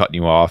 Someone's cutting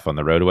you off on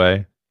the roadway?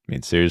 I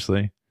mean,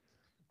 seriously?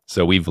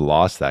 So we've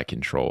lost that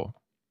control.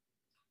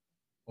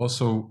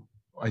 Also,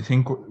 I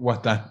think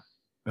that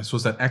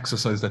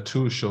exercise that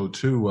tool showed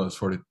too was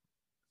for the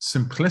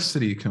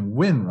simplicity can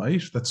win,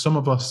 right? That some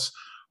of us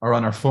are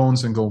on our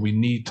phones and go, we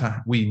need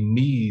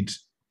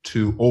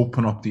to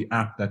open up the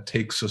app that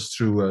takes us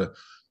through a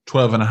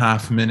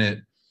 12.5-minute,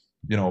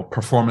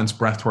 performance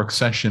breathwork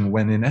session,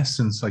 when in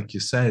essence, like you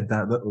said,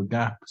 that little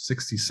gap,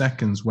 60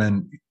 seconds,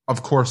 when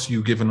of course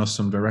you giving us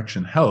some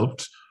direction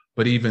helped,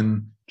 but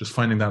even just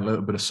finding that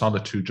little bit of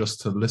solitude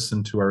just to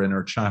listen to our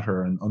inner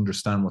chatter and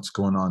understand what's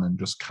going on and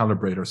just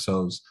calibrate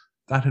ourselves,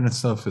 that in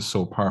itself is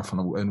so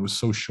powerful and was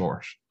so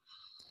short.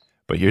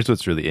 But here's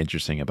what's really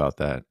interesting about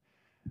that.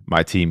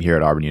 My team here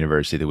at Auburn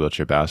University, the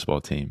wheelchair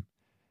basketball team,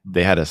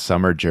 they had a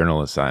summer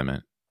journal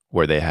assignment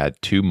where they had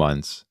 2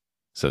 months,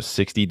 so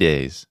 60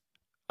 days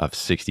of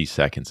 60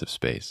 seconds of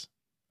space.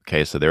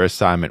 Okay, so their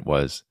assignment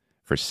was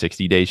for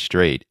 60 days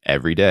straight,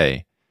 every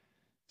day,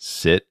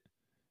 sit,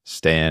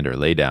 stand, or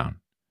lay down,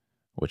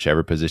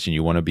 whichever position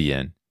you want to be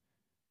in,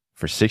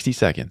 for 60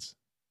 seconds.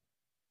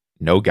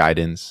 No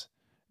guidance,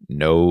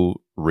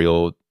 no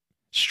real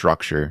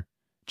structure,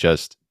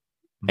 just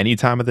Any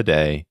time of the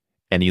day,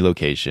 any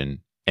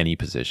location, any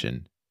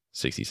position,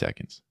 60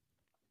 seconds.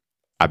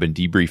 I've been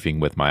debriefing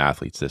with my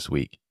athletes this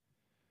week.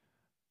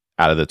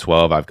 Out of the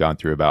 12, I've gone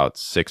through about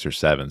 6 or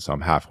 7, so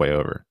I'm halfway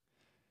over.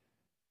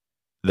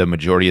 The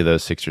majority of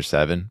those 6 or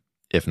 7,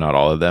 if not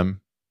all of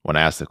them, when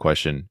I asked the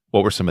question,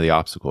 what were some of the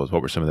obstacles?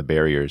 What were some of the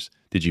barriers?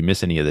 Did you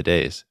miss any of the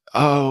days?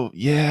 Oh,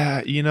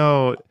 yeah,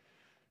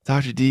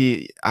 Dr.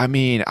 D, I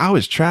mean, I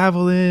was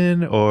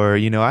traveling, or,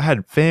 I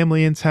had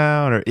family in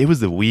town, or it was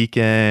the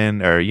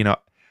weekend, or,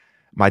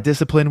 my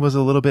discipline was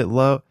a little bit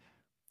low.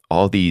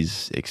 All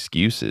these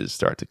excuses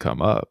start to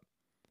come up.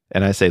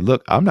 And I say,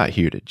 look, I'm not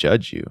here to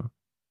judge you.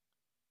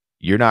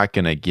 You're not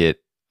going to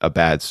get a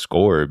bad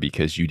score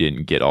because you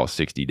didn't get all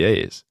 60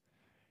 days.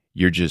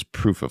 You're just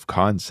proof of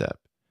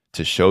concept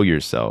to show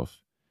yourself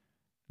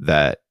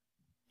that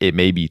it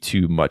may be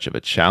too much of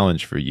a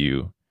challenge for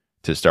you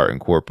to start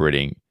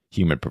incorporating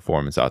human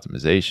performance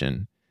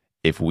optimization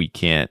if we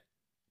can't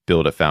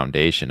build a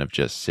foundation of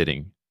just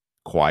sitting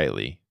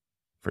quietly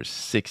for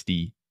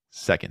 60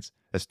 seconds.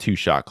 That's 2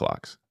 shot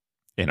clocks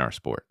in our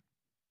sport.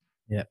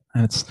 Yeah,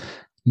 that's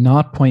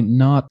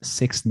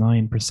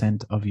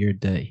 0.069% of your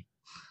day.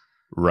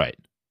 Right.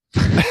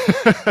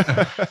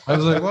 I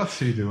was like, what's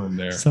he doing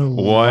there? So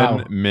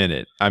 1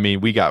 minute. I mean,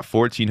 we got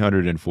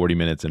 1,440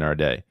 minutes in our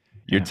day.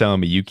 You're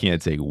telling me you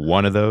can't take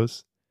one of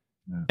those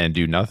and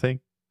do nothing?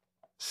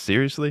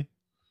 Seriously?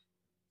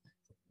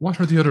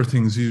 What are the other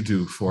things you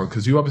do for?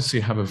 Because you obviously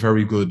have a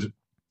very good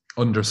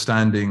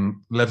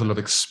understanding level of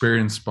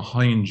experience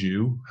behind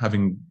you,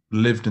 having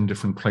lived in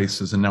different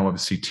places and now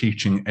obviously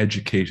teaching,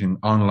 educating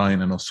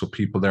online and also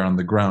people there on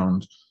the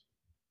ground.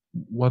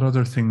 What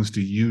other things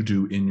do you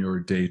do in your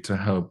day to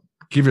help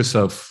give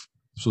yourself,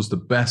 I suppose, the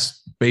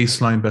best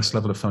baseline, best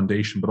level of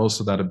foundation, but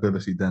also that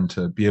ability then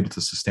to be able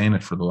to sustain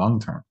it for the long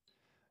term?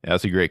 Yeah,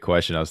 that's a great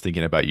question. I was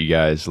thinking about you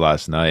guys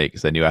last night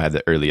because I knew I had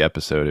the early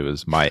episode. It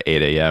was my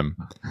 8 a.m.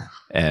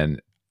 And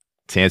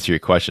to answer your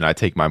question, I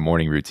take my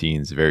morning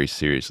routines very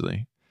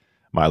seriously.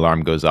 My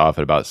alarm goes off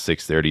at about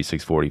 6:30,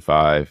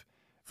 6:45.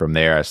 From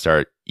there, I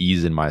start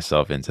easing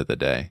myself into the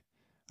day.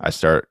 I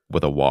start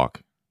with a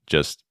walk,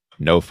 just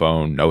no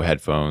phone, no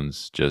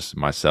headphones, just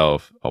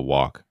myself, a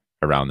walk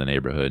around the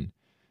neighborhood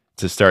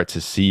to start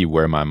to see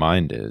where my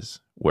mind is.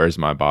 Where's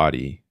my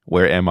body?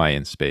 Where am I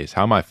in space?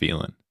 How am I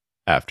feeling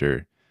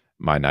after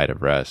my night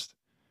of rest?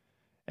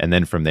 And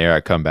then from there,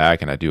 I come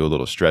back and I do a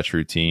little stretch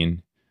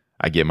routine.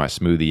 I get my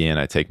smoothie in,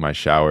 I take my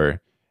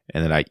shower,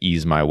 and then I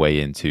ease my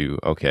way into,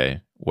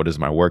 okay, what is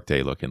my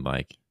workday looking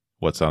like?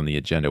 What's on the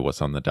agenda?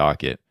 What's on the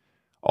docket?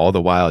 All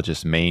the while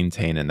just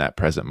maintaining that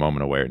present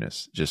moment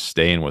awareness, just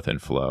staying within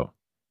flow,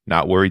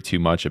 not worry too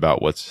much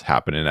about what's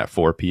happening at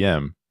 4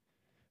 p.m.,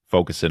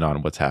 focusing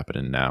on what's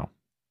happening now.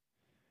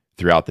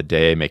 Throughout the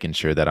day, making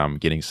sure that I'm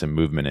getting some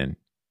movement in,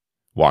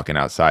 walking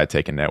outside,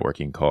 take a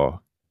networking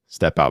call,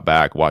 step out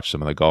back, watch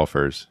some of the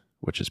golfers,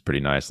 which is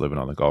pretty nice living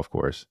on the golf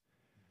course.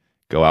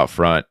 Go out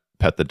front,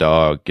 pet the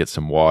dog, get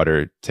some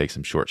water, take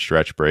some short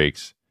stretch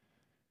breaks.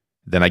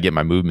 Then I get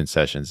my movement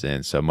sessions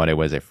in. So Monday,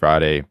 Wednesday,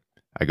 Friday,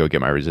 I go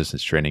get my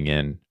resistance training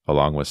in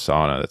along with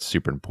sauna. That's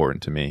super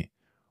important to me.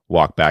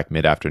 Walk back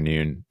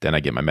mid-afternoon. Then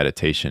I get my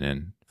meditation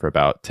in for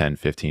about 10,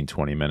 15,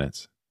 20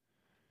 minutes.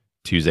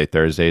 Tuesday,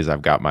 Thursdays,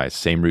 I've got my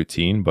same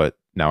routine, but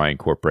now I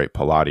incorporate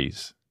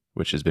Pilates,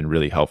 which has been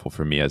really helpful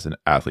for me as an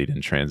athlete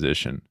in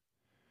transition.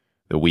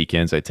 The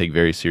weekends I take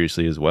very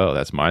seriously as well.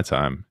 That's my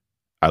time.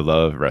 I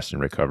love rest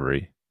and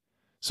recovery.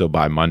 So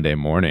by Monday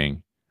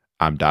morning,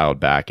 I'm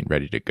dialed back and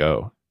ready to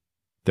go.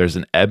 There's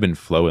an ebb and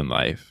flow in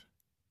life.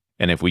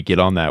 And if we get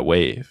on that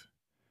wave,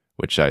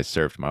 which I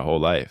surfed my whole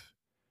life,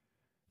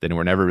 then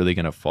we're never really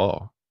going to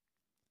fall.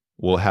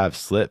 We'll have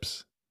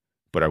slips,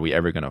 but are we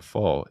ever going to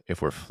fall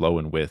if we're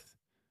flowing with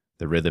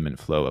the rhythm and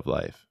flow of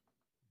life?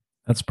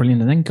 That's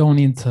brilliant. And then going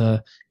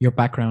into your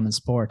background in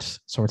sport,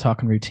 so we're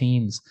talking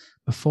routines.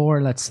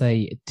 Before, let's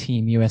say, a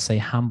Team USA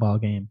handball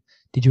game,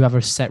 did you have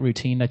a set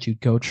routine that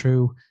you'd go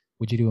through?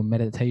 Would you do a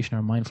meditation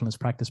or mindfulness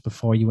practice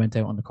before you went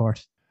out on the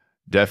court?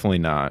 Definitely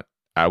not.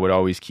 I would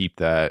always keep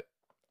that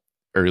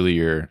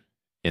earlier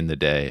in the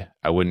day.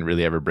 I wouldn't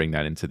really ever bring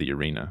that into the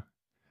arena.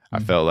 I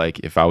felt like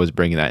if I was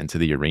bringing that into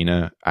the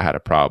arena, I had a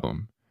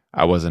problem.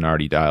 I wasn't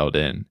already dialed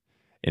in.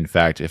 In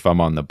fact, if I'm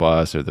on the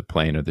bus or the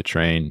plane or the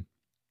train,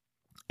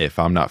 if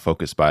I'm not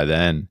focused by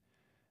then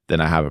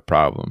I have a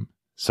problem.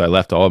 So I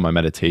left all of my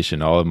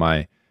meditation, all of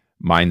my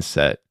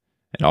mindset,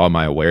 and all of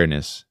my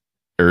awareness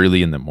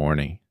early in the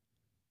morning,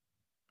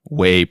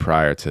 way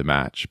prior to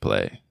match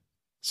play.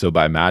 So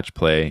by match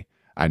play,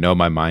 I know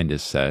my mind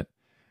is set,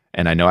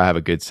 and I know I have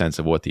a good sense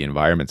of what the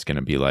environment's going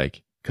to be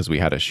like because we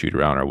had a shoot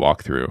around or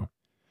walk through.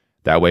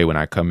 That way, when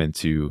I come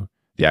into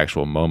the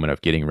actual moment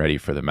of getting ready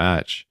for the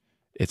match,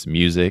 it's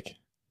music,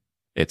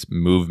 it's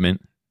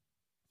movement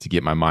to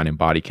get my mind and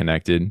body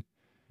connected,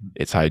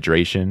 it's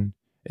hydration,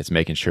 it's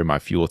making sure my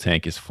fuel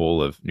tank is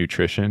full of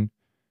nutrition,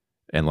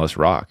 and let's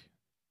rock.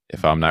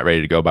 If I'm not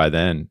ready to go by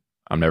then,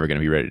 I'm never going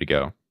to be ready to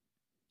go.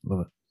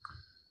 Love it.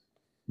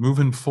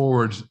 Moving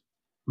forward,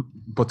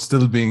 but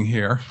still being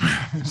here,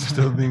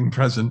 still being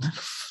present.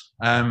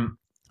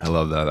 I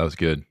love that. That was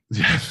good.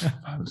 Yeah,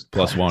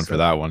 +1 for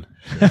that one.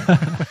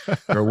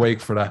 You're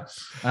awake for that.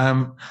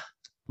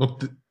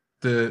 Look,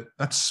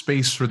 that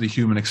space for the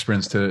human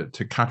experience to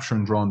capture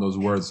and draw on those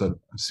words that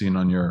I've seen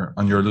on your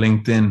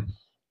LinkedIn,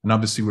 and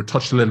obviously we're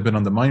touched a little bit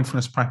on the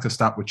mindfulness practice,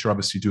 that which you're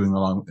obviously doing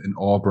along in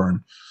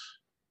Auburn.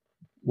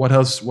 What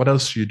else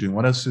are you doing?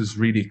 What else is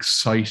really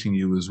exciting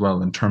you as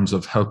well in terms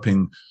of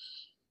helping,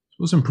 I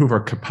suppose, improve our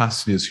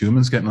capacity as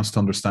humans, getting us to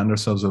understand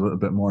ourselves a little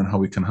bit more and how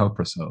we can help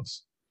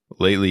ourselves?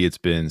 Lately, it's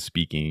been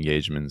speaking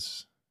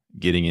engagements,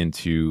 getting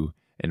into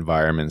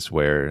environments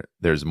where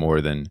there's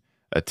more than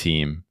a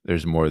team,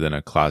 there's more than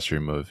a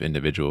classroom of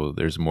individuals,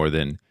 there's more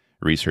than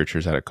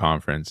researchers at a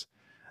conference.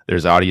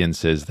 There's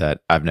audiences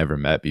that I've never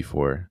met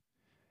before.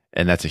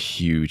 And that's a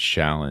huge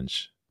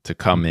challenge to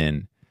come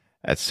in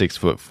at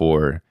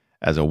 6'4"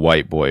 as a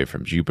white boy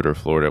from Jupiter,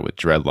 Florida with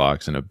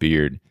dreadlocks and a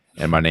beard.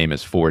 And my name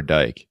is Ford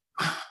Dyke.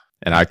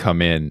 And I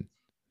come in,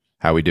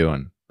 how we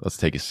doing? Let's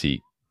take a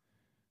seat.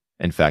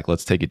 In fact,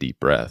 let's take a deep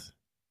breath.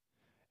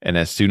 And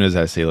as soon as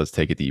I say, let's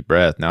take a deep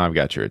breath, now I've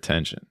got your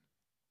attention,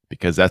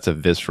 because that's a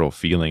visceral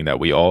feeling that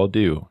we all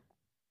do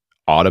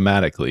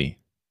automatically,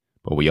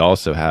 but we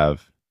also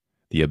have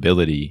the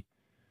ability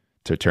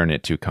to turn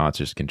it to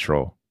conscious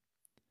control.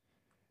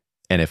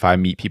 And if I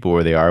meet people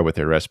where they are with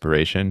their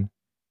respiration,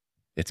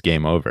 it's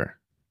game over.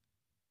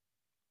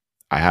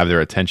 I have their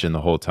attention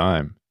the whole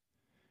time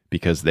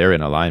because they're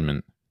in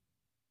alignment.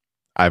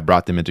 I've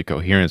brought them into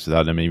coherence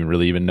without them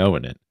even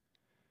knowing it.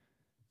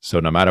 So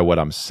no matter what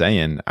I'm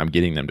saying, I'm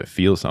getting them to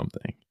feel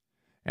something.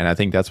 And I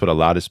think that's what a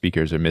lot of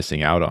speakers are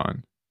missing out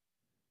on.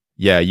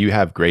 Yeah, you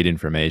have great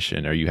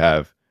information or you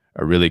have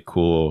a really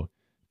cool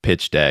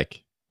pitch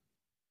deck,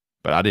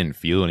 but I didn't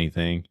feel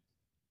anything.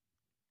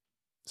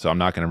 So I'm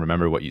not going to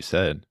remember what you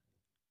said.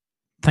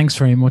 Thanks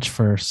very much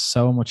for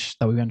so much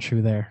that we went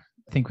through there.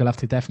 I think we'll have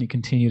to definitely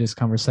continue this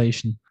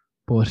conversation,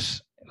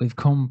 but we've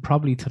come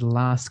probably to the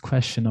last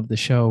question of the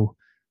show.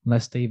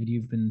 Unless, David,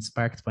 you've been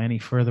sparked by any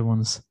further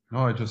ones.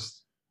 No, I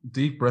just...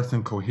 deep breath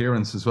and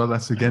coherence as well.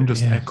 That's again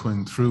just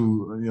echoing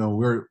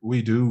through.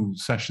 We do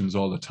sessions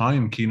all the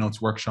time,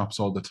 keynotes, workshops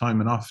all the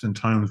time, and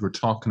oftentimes we're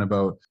talking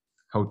about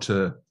how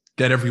to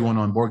get everyone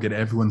on board, get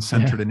everyone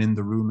centered and in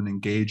the room and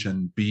engage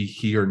and be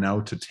here now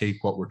to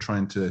take what we're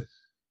trying to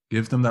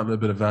give them, that little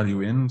bit of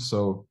value in.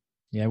 So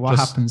what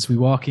happens? We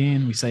walk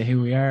in, we say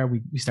who we are,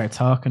 we start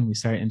talking, we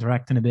start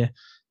interacting a bit,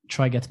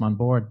 try to get them on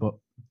board. But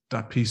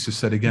that piece you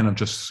said again of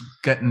just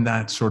getting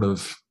that sort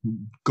of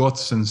gut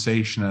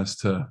sensation as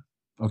to,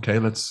 okay,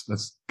 let's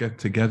get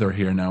together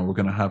here now. We're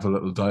going to have a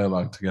little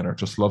dialogue together.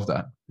 Just love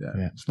that.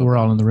 Yeah. So we're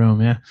all in the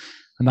room. Yeah.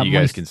 And that you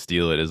guys can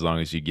steal it as long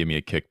as you give me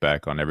a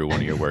kickback on every one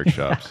of your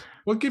workshops.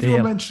 We'll give you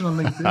a mention on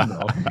LinkedIn,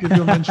 though. We'll give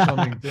you a mention on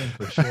LinkedIn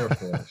for sure.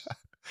 For us.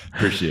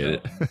 Appreciate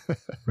it.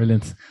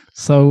 Brilliant.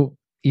 So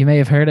you may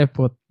have heard it,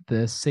 but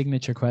the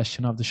signature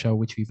question of the show,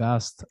 which we've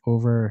asked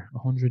over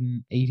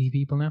 180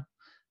 people now.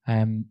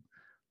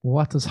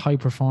 What does high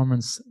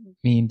performance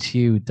mean to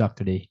you,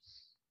 Dr. D?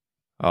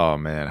 Oh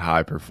man,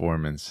 high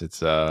performance.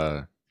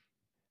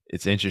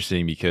 It's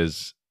interesting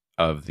because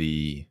of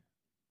the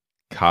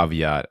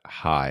caveat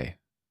high.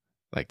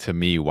 Like, to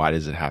me, why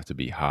does it have to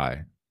be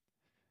high?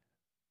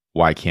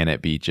 Why can't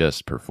it be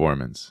just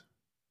performance?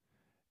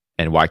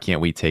 And why can't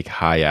we take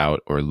high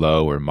out or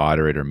low or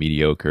moderate or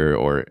mediocre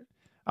or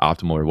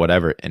optimal or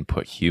whatever and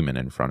put human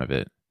in front of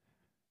it?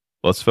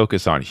 Let's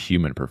focus on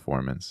human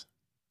performance.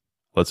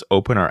 Let's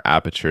open our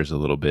apertures a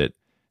little bit,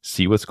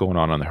 see what's going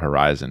on the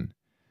horizon.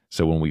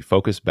 So when we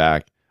focus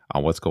back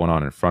on what's going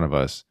on in front of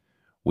us,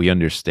 we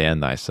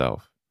understand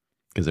thyself.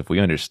 Because if we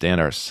understand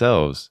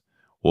ourselves,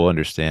 we'll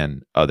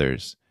understand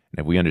others. And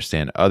if we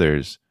understand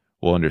others,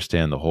 we'll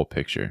understand the whole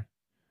picture.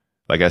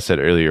 Like I said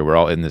earlier, we're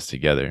all in this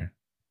together.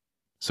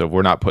 So if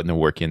we're not putting the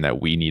work in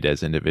that we need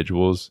as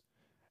individuals,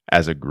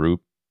 as a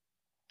group,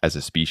 as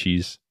a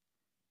species,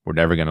 we're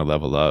never going to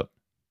level up.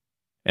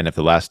 And if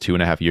the last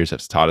 2.5 years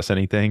have taught us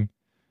anything,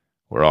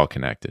 we're all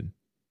connected.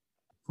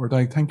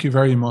 Dyke, thank you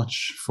very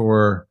much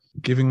for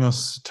giving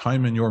us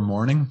time in your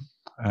morning,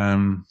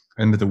 end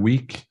of the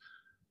week,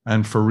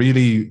 and for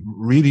really,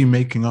 really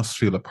making us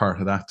feel a part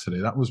of that today.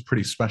 That was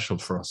pretty special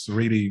for us.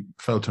 Really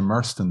felt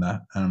immersed in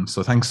that.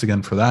 So thanks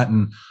again for that,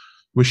 and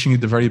wishing you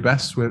the very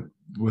best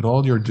with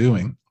all you're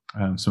doing.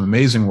 Some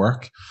amazing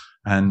work,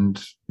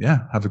 and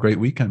have a great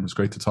weekend. It was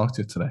great to talk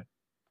to you today.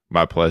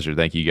 My pleasure.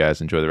 Thank you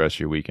guys. Enjoy the rest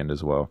of your weekend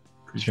as well.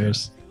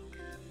 Cheers.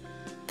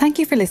 Thank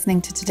you for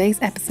listening to today's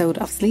episode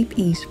of Sleep,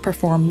 Eat,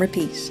 Perform,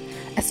 Repeat,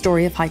 a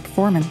story of high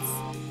performance.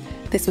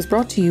 This was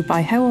brought to you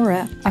by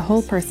Hauora, a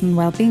whole person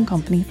wellbeing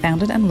company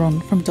founded and run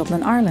from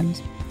Dublin,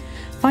 Ireland.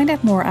 Find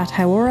out more at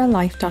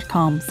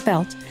hauoralife.com,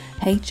 spelt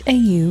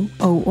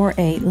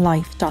HAUORA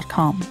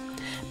life.com.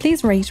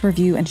 Please rate,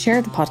 review and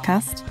share the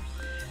podcast.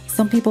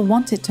 Some people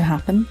want it to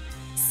happen,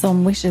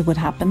 some wish it would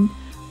happen,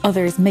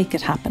 others make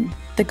it happen.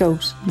 The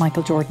GOAT,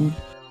 Michael Jordan.